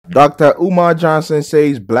Dr. Umar Johnson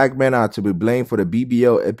says black men are to be blamed for the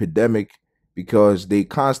BBL epidemic because they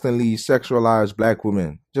constantly sexualize black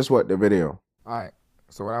women. Just what the video. All right.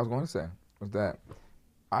 So what I was going to say was that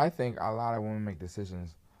I think a lot of women make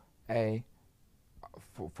decisions, A,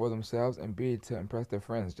 for themselves, and B, to impress their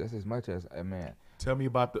friends just as much as a man. Tell me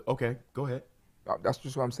about the. Okay, go ahead. That's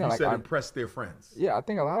just what I'm saying. You like, said impress their friends. Yeah, I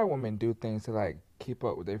think a lot of women do things to like keep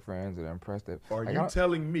up with their friends and impress them. Are like, you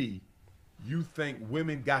telling me you think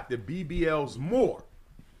women got the BBLs more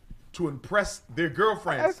to impress their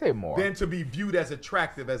girlfriends I didn't say more. than to be viewed as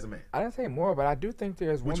attractive as a man? I didn't say more, but I do think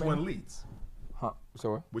there's women. Which one leads? Huh?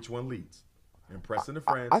 Sorry. Which one leads? Impressing the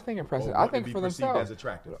friends. I think impressing. I think be for perceived themselves. as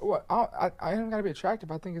attractive. What? I ain't gotta be attractive.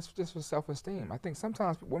 I think it's just for self-esteem. I think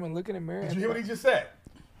sometimes women look in the mirror. Did you hear what he just said?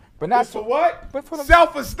 But not for what? But for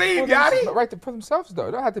self-esteem, Yachty. Right, for themselves though.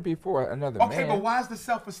 It don't have to be for another man. Okay, but why is the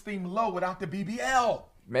self-esteem low without the BBL?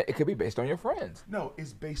 It could be based on your friends. No,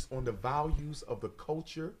 it's based on the values of the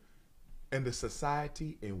culture and the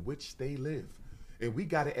society in which they live. And we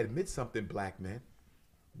got to admit something, black men.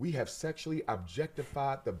 We have sexually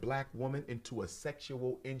objectified the black woman into a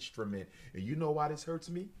sexual instrument. And you know why this hurts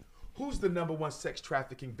me? Who's the #1 sex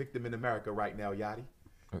trafficking victim in America right now, Yachty?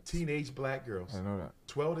 Teenage black girls. I know that.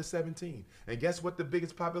 12 to 17. And guess what the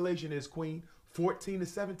biggest population is, Queen? 14 to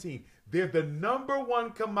 17. They're the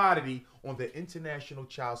 #1 commodity on the international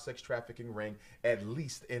child sex trafficking ring, at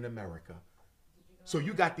least in America. So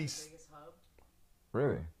you got these.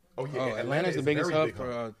 Really? Oh yeah, Atlanta is the biggest hub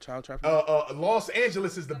for child trafficking. Los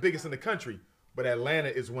Angeles is the biggest in the country, but Atlanta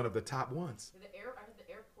is one of the top ones. I heard the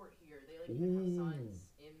airport here. They like even have signs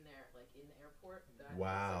in there, like in the airport.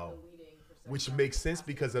 Wow. Which makes sense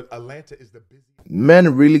because Atlanta is the busiest.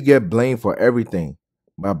 Men really get blamed for everything,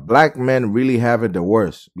 but black men really have it the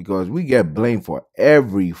worst because we get blamed for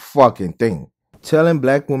every fucking thing. Telling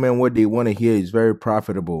black women what they want to hear is very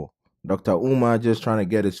profitable. Dr. Umar just trying to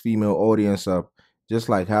get his female audience up, just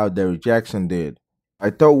like how Derrick Jackson did. I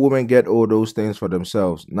thought women get all those things for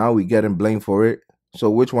themselves. Now we getting blamed for it. So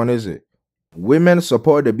which one is it? Women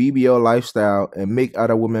support the BBL lifestyle and make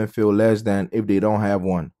other women feel less than if they don't have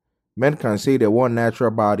one. Men can say they want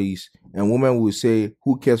natural bodies, and women will say,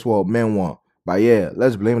 who cares what men want? But yeah,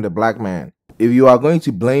 let's blame the black man. If you are going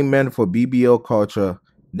to blame men for BBL culture,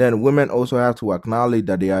 then women also have to acknowledge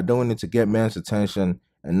that they are doing it to get men's attention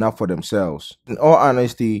and not for themselves. In all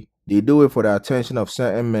honesty, they do it for the attention of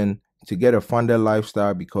certain men to get a funded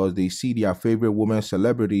lifestyle because they see their favorite women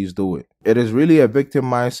celebrities do it. It is really a victim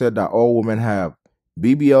mindset that all women have.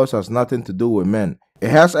 BBLs has nothing to do with men. It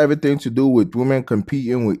has everything to do with women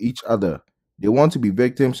competing with each other. They want to be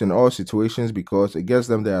victims in all situations because it gets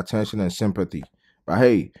them their attention and sympathy. But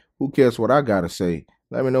hey, who cares what I gotta say?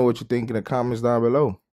 Let me know what you think in the comments down below.